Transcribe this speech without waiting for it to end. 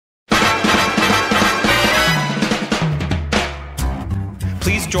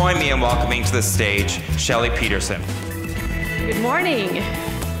join me in welcoming to the stage Shelley Peterson. Good morning.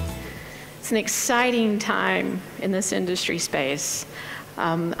 It's an exciting time in this industry space.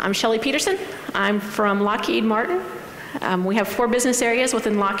 I'm Shelley Peterson. I'm from Lockheed Martin. We have 4 business areas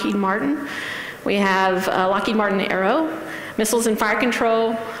within Lockheed Martin. We have Lockheed Martin Aero, Missiles and Fire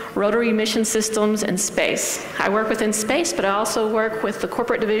Control, Rotary Mission Systems, and Space. I work within Space, but I also work with the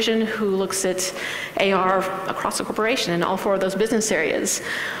corporate division who looks at AR across the corporation in all 4 of those business areas.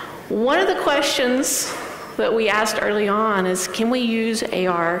 One of the questions that we asked early on is, can we use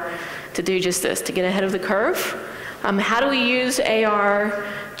AR to do just this, to get ahead of the curve? How do we use AR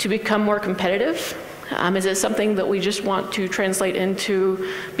to become more competitive? Is it something that we just want to translate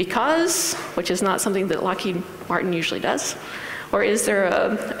into because, which is not something that Lockheed Martin usually does? Or is there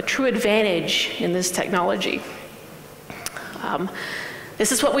a true advantage in this technology?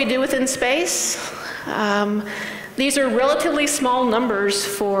 This is what we do within Space. These are relatively small numbers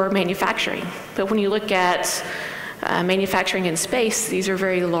for manufacturing, but when you look at manufacturing in space, these are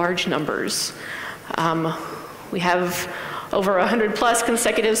very large numbers. We have over 100 plus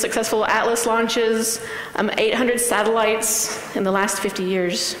consecutive successful Atlas launches, 800 satellites in the last 50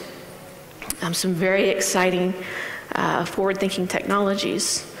 years. Some very exciting forward-thinking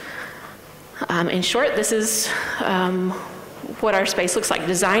technologies. In short, this is what our space looks like: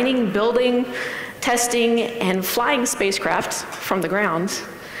 designing, building, testing, and flying spacecraft from the ground,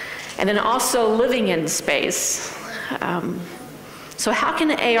 and then also living in space. So how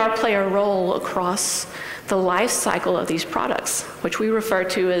can AR play a role across the life cycle of these products, which we refer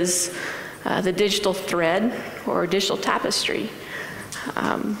to as the digital thread or digital tapestry?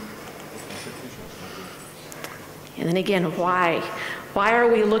 And then again, why? Why are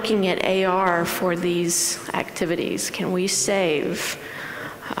we looking at AR for these activities? Can we save?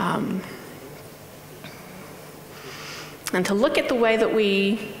 And to look at the way that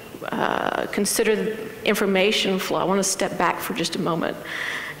we consider information flow, I want to step back for just a moment.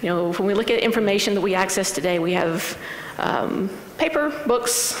 You know, when we look at information that we access today, we have paper,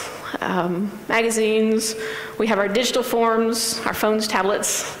 books, magazines, we have our digital forms, our phones,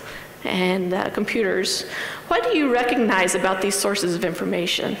 tablets, and computers. What do you recognize about these sources of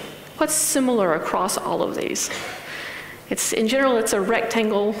information? What's similar across all of these? In general, it's a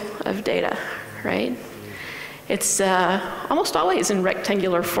rectangle of data, right? It's almost always in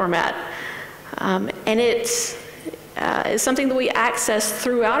rectangular format. And it is something that we access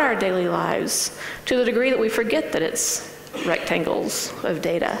throughout our daily lives to the degree that we forget that it's rectangles of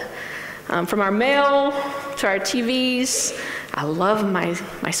data. From our mail to our TVs, I love my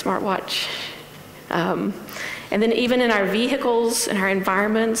smartwatch. And then even in our vehicles and our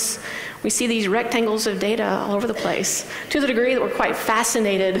environments, we see these rectangles of data all over the place, to the degree that we're quite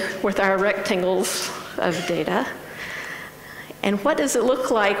fascinated with our rectangles of data. And what does it look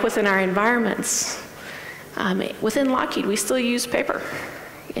like within our environments? Within Lockheed, we still use paper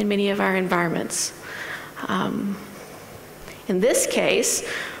in many of our environments. In this case,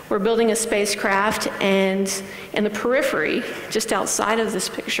 we're building a spacecraft, and in the periphery, just outside of this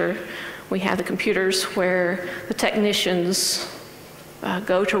picture, we have the computers where the technicians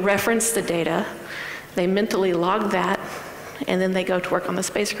go to reference the data. They mentally log that, and then they go to work on the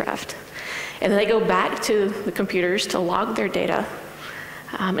spacecraft. And then they go back to the computers to log their data.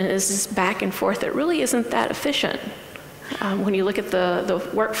 And it's this back and forth that really isn't that efficient when you look at the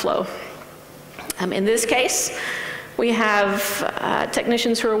workflow. In this case, we have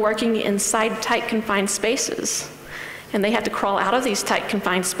technicians who are working inside tight confined spaces. And they have to crawl out of these tight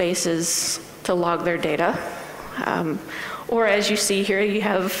confined spaces to log their data. Or as you see here, you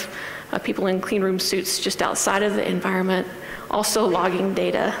have people in clean room suits just outside of the environment also logging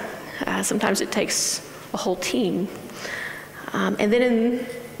data. Sometimes it takes a whole team. And then in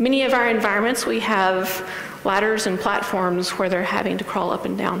many of our environments, we have ladders and platforms where they're having to crawl up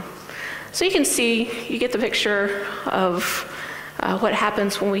and down. So you can see, you get the picture of what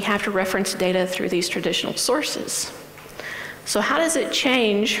happens when we have to reference data through these traditional sources. So how does it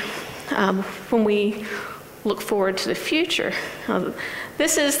change when we look forward to the future?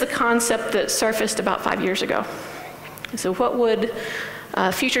 This is the concept that surfaced about 5 years ago. So what would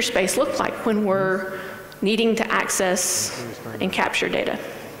future space look like when we're needing to access and capture data?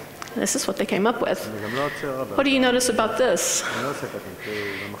 This is what they came up with. What do you notice about this?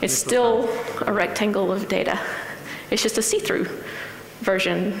 It's still a rectangle of data. It's just a see-through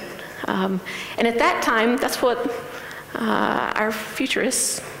version. And at that time, that's what our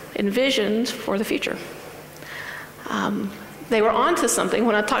futurists envisioned for the future. They were onto something.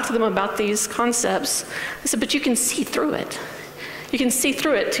 When I talked to them about these concepts, I said, but you can see through it. You can see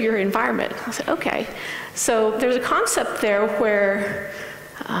through it to your environment. I said, okay. So there's a concept there where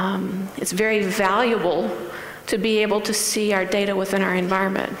It's very valuable to be able to see our data within our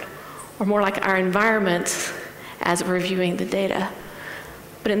environment, or more like our environment as we're reviewing the data.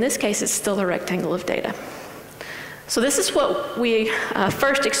 But in this case, it's still a rectangle of data. So this is what we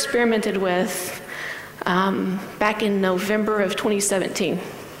first experimented with back in November of 2017.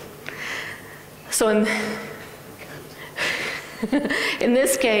 So in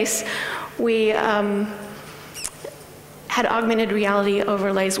this case, we had augmented reality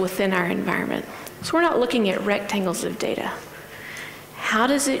overlays within our environment. So we're not looking at rectangles of data. How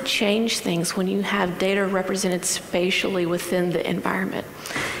does it change things when you have data represented spatially within the environment?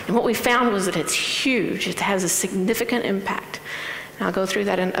 And what we found was that it's huge. It has a significant impact. And I'll go through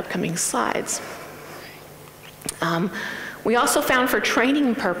that in upcoming slides. We also found for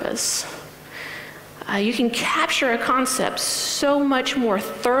training purpose, you can capture a concept so much more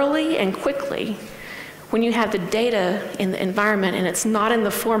thoroughly and quickly when you have the data in the environment and it's not in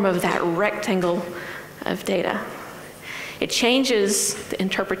the form of that rectangle of data. It changes the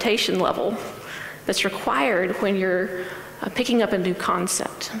interpretation level that's required when you're picking up a new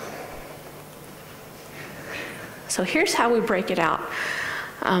concept. So here's how we break it out.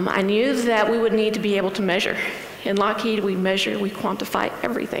 I knew that we would need to be able to measure. In Lockheed, we measure, we quantify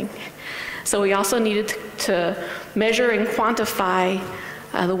everything. So we also needed to measure and quantify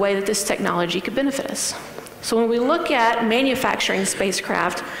the way that this technology could benefit us. So when we look at manufacturing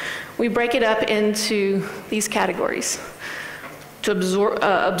spacecraft, we break it up into these categories: to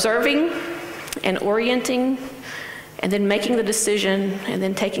observing and orienting, and then making the decision, and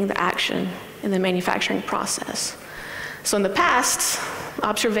then taking the action in the manufacturing process. So in the past,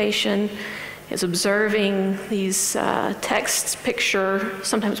 observation is observing these text, picture,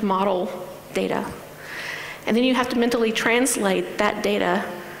 sometimes model data. And then you have to mentally translate that data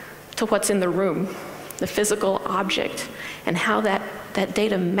to what's in the room, the physical object, and how that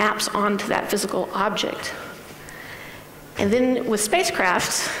data maps onto that physical object. And then with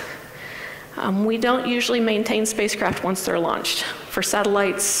spacecraft, we don't usually maintain spacecraft once they're launched. For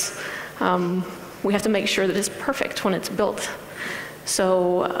satellites, we have to make sure that it's perfect when it's built.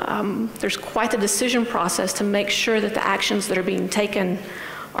 So there's quite the decision process to make sure that the actions that are being taken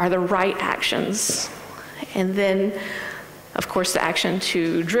are the right actions. And then, of course, the action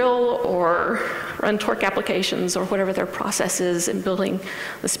to drill or run torque applications or whatever their process is in building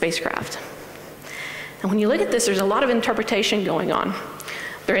the spacecraft. And when you look at this, there's a lot of interpretation going on.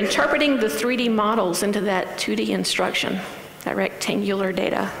 They're interpreting the 3D models into that 2D instruction, that rectangular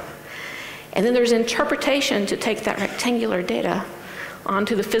data. And then there's interpretation to take that rectangular data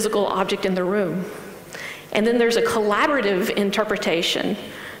onto the physical object in the room. And then there's a collaborative interpretation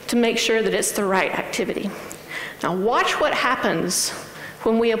to make sure that it's the right activity. Now watch what happens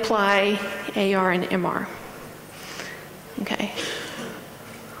when we apply AR and MR. Okay.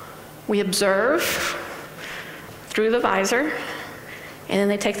 We observe through the visor, and then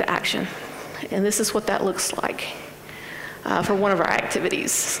they take the action. And this is what that looks like for one of our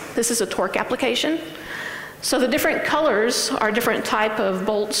activities. This is a torque application. So the different colors are different type of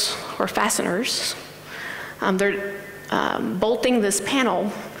bolts or fasteners. They're bolting this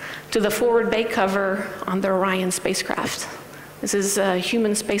panel to the forward bay cover on the Orion spacecraft. This is a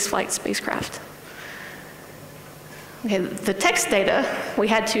human spaceflight spacecraft. Okay, the text data we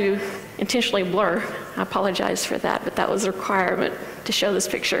had to intentionally blur. I apologize for that, but that was a requirement to show this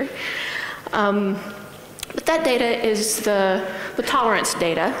picture. But that data is the tolerance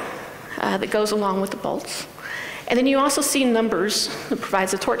data that goes along with the bolts. And then you also see numbers that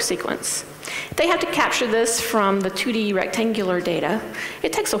provides a torque sequence. They have to capture this from the 2D rectangular data.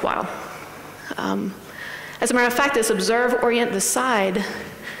 It takes a while. As a matter of fact, this observe, orient, decide,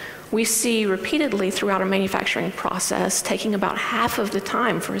 we see repeatedly throughout our manufacturing process, taking about half of the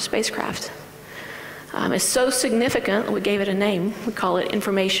time for a spacecraft. It's so significant that we gave it a name. We call it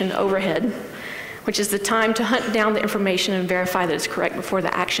information overhead, which is the time to hunt down the information and verify that it's correct before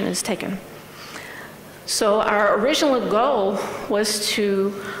the action is taken. So our original goal was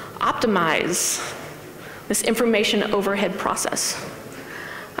to optimize this information overhead process.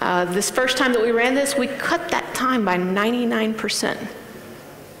 This first time that we ran this, we cut that time by 99%.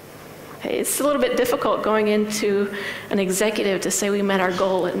 Okay, it's a little bit difficult going into an executive to say we met our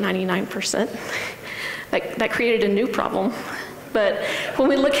goal at 99%. That created a new problem. But when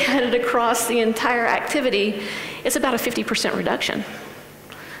we look at it across the entire activity, it's about a 50% reduction.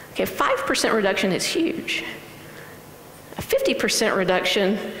 Okay, 5% reduction is huge. A 50%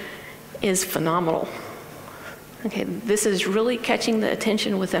 reduction is phenomenal. Okay, this is really catching the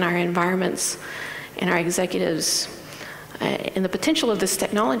attention within our environments and our executives and the potential of this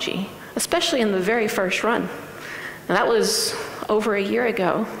technology, especially in the very first run. Now that was over a year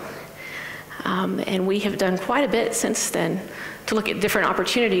ago. And we have done quite a bit since then to look at different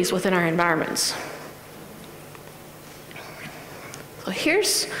opportunities within our environments. So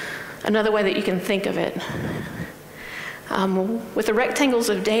here's another way that you can think of it. With the rectangles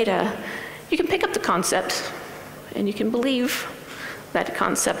of data, you can pick up the concept and you can believe that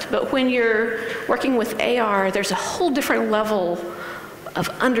concept. But when you're working with AR, there's a whole different level of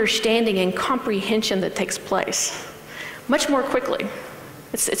understanding and comprehension that takes place much more quickly.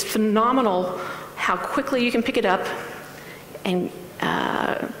 It's phenomenal how quickly you can pick it up and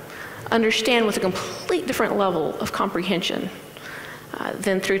understand with a complete different level of comprehension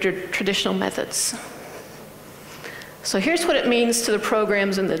than through traditional methods. So here's what it means to the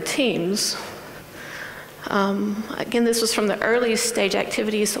programs and the teams. Again, this was from the earliest stage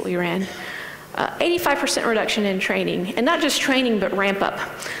activities that we ran. 85% reduction in training, and not just training, but ramp up.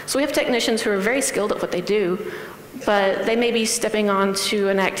 So we have technicians who are very skilled at what they do, but they may be stepping onto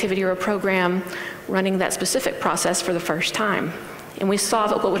an activity or a program running that specific process for the first time. And we saw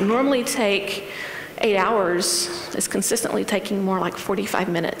that what would normally take 8 hours is consistently taking more like 45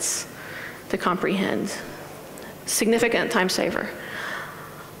 minutes to comprehend. Significant time saver.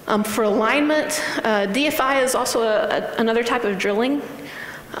 For alignment, DFI is also another type of drilling.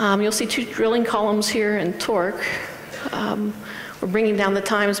 You'll see 2 drilling columns here in torque. We're bringing down the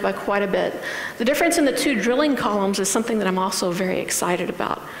times by quite a bit. The difference in the 2 drilling columns is something that I'm also very excited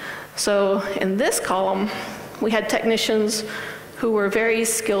about. So in this column, we had technicians who were very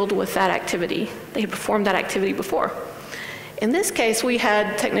skilled with that activity. They had performed that activity before. In this case, we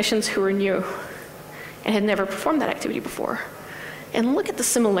had technicians who were new and had never performed that activity before. And look at the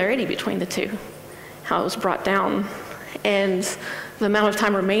similarity between the two, how it was brought down, and the amount of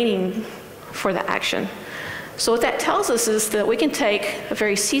time remaining for the action. So what that tells us is that we can take a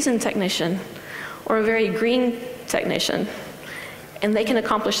very seasoned technician or a very green technician, and they can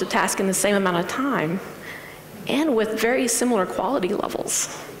accomplish the task in the same amount of time and with very similar quality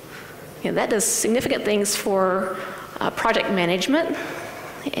levels. You know, that does significant things for project management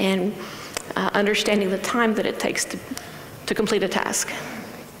and understanding the time that it takes to complete a task.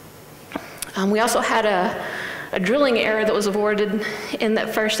 We also had a drilling error that was avoided in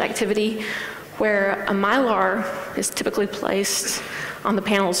that first activity where a mylar is typically placed on the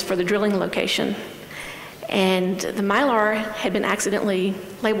panels for the drilling location. And the mylar had been accidentally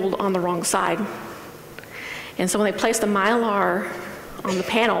labeled on the wrong side. And so when they placed the mylar on the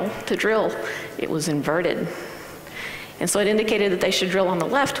panel to drill, it was inverted. And so it indicated that they should drill on the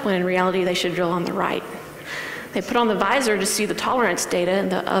left, when in reality they should drill on the right. They put on the visor to see the tolerance data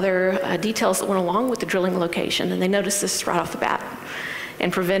and the other details that went along with the drilling location, and they noticed this right off the bat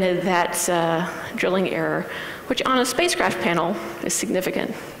and prevented that drilling error, which on a spacecraft panel is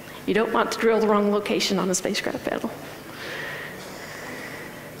significant. You don't want to drill the wrong location on a spacecraft panel.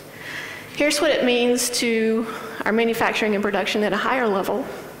 Here's what it means to our manufacturing and production at a higher level.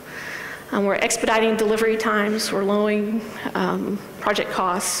 We're expediting delivery times, we're lowering project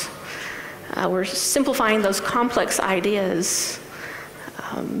costs, we're simplifying those complex ideas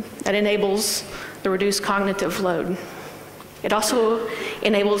that enables the reduced cognitive load. It also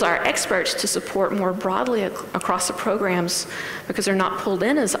enables our experts to support more broadly across the programs because they're not pulled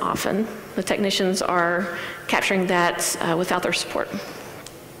in as often. The technicians are capturing that without their support.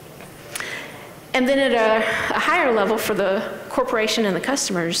 And then at a higher level for the corporation and the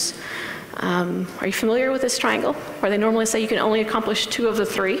customers, are you familiar with this triangle where they normally say you can only accomplish 2 of the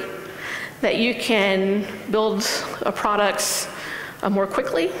 3? That you can build a product more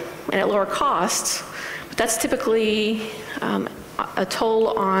quickly and at lower costs, but that's typically a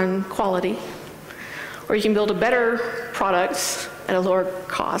toll on quality. Or you can build a better product at a lower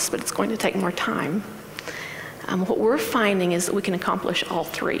cost, but it's going to take more time. What we're finding is that we can accomplish all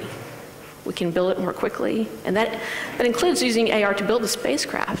 3. We can build it more quickly, and that includes using AR to build the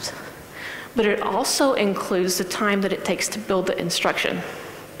spacecraft, but it also includes the time that it takes to build the instruction.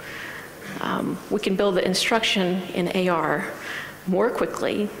 We can build the instruction in AR more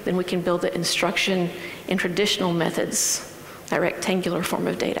quickly than we can build the instruction in traditional methods, that rectangular form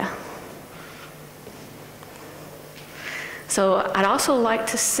of data. So I'd also like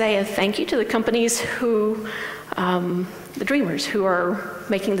to say a thank you to the companies who, the dreamers who are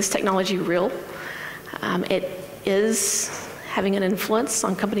making this technology real. It is having an influence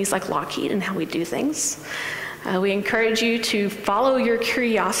on companies like Lockheed and how we do things. We encourage you to follow your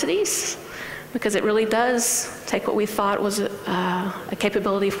curiosities, because it really does take what we thought was a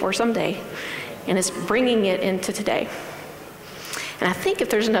capability for someday, and it's bringing it into today. And I think if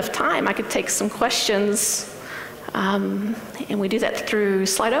there's enough time, I could take some questions, and we do that through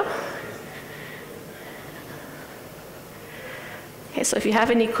Slido. Okay, so if you have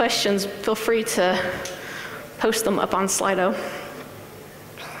any questions, feel free to post them up on Slido.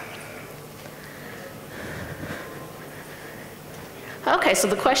 Okay, so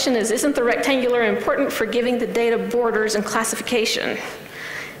the question is, isn't the rectangular important for giving the data borders and classification,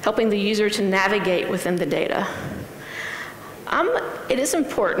 helping the user to navigate within the data? It is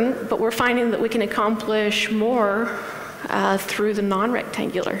important, but we're finding that we can accomplish more through the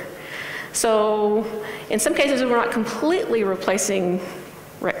non-rectangular. So in some cases, we're not completely replacing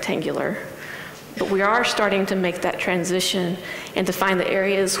rectangular, but we are starting to make that transition and to find the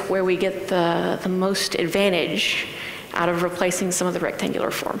areas where we get the most advantage out of replacing some of the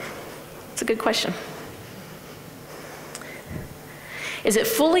rectangular form. It's a good question. Is it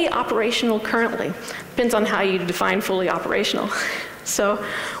fully operational currently? Depends on how you define fully operational. So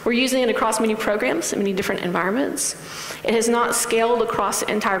we're using it across many programs in many different environments. It has not scaled across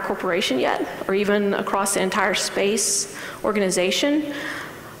the entire corporation yet, or even across the entire space organization.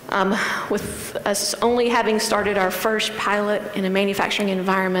 With us only having started our first pilot in a manufacturing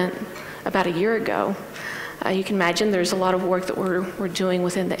environment about a year ago, you can imagine there's a lot of work that we're doing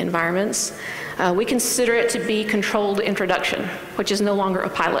within the environments. We consider it to be controlled introduction, which is no longer a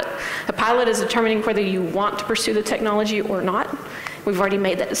pilot. A pilot is determining whether you want to pursue the technology or not. We've already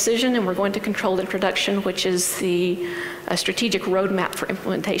made that decision, and we're going to controlled introduction, which is the strategic roadmap for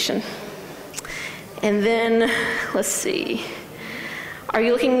implementation. And then, let's see. Are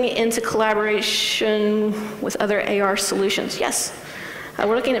you looking into collaboration with other AR solutions? Yes.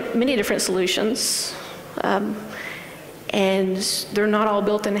 We're looking at many different solutions. And they're not all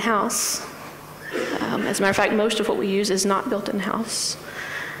built in-house. As a matter of fact, most of what we use is not built in-house.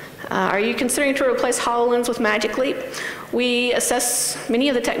 Are you considering to replace HoloLens with Magic Leap? We assess many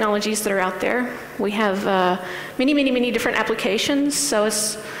of the technologies that are out there. We have many different applications, so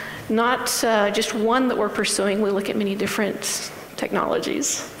it's not just one that we're pursuing. We look at many different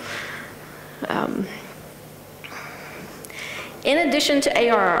technologies. In addition to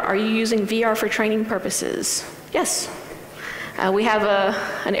AR, are you using VR for training purposes? Yes. We have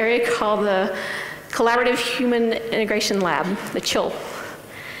an area called the Collaborative Human Integration Lab, the CHIL.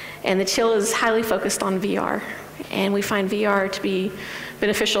 And the CHIL is highly focused on VR. And we find VR to be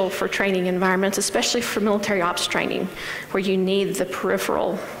beneficial for training environments, especially for military ops training, where you need the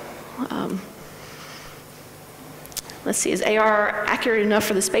peripheral. Let's see, is AR accurate enough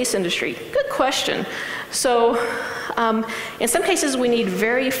for the space industry? Good question. So in some cases, we need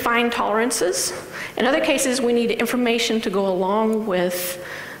very fine tolerances. In other cases, we need information to go along with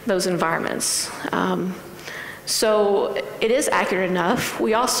those environments. So it is accurate enough.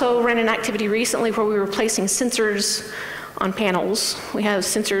 We also ran an activity recently where we were placing sensors on panels. We have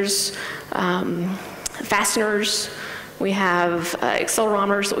sensors, fasteners, we have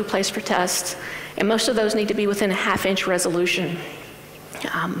accelerometers that we place for tests, and most of those need to be within a ½ resolution.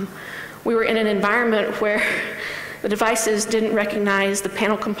 We were in an environment where the devices didn't recognize the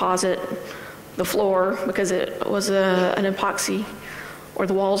panel composite, the floor, because it was an epoxy, or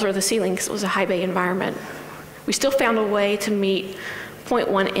the walls or the ceiling, because it was a high bay environment. We still found a way to meet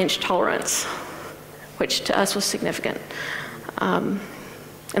 0.1-inch tolerance, which to us was significant. And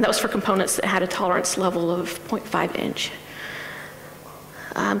that was for components that had a tolerance level of 0.5 inch.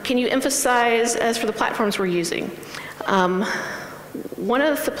 Can you emphasize, as for the platforms we're using? One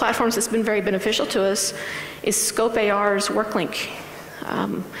of the platforms that's been very beneficial to us is Scope AR's WorkLink.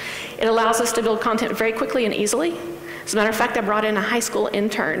 It allows us to build content very quickly and easily. As a matter of fact, I brought in a high school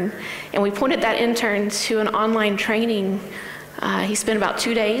intern, and we pointed that intern to an online training. He spent about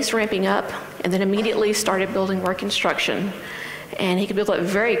 2 days ramping up, and then immediately started building work instruction. And he could build it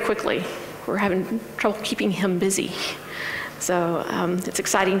very quickly. We're having trouble keeping him busy. So it's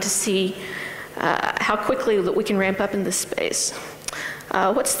exciting to see how quickly that we can ramp up in this space.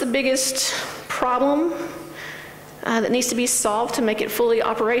 What's the biggest problem that needs to be solved to make it fully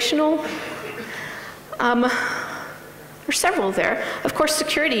operational? There's several there. Of course,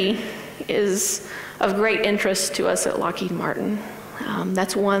 security is of great interest to us at Lockheed Martin.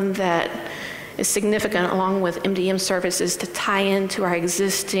 That's one that is significant, along with MDM services, to tie into our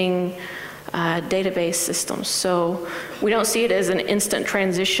existing database systems. So we don't see it as an instant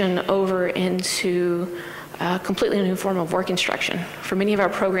transition over into a completely new form of work instruction. For many of our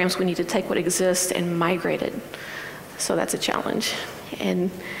programs, we need to take what exists and migrate it. So that's a challenge. And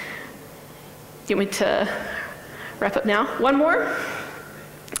do you want me to wrap up now? One more.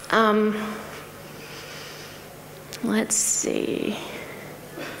 Let's see.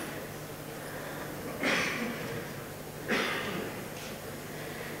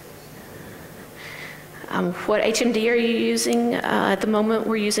 What HMD are you using? At the moment,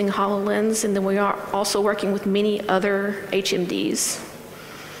 we're using HoloLens, and then we are also working with many other HMDs.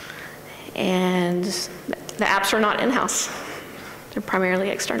 And the apps are not in-house. They're primarily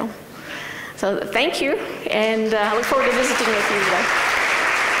external. So thank you, and I look forward to visiting with you today.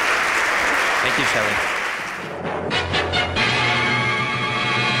 Thank you, Shelley.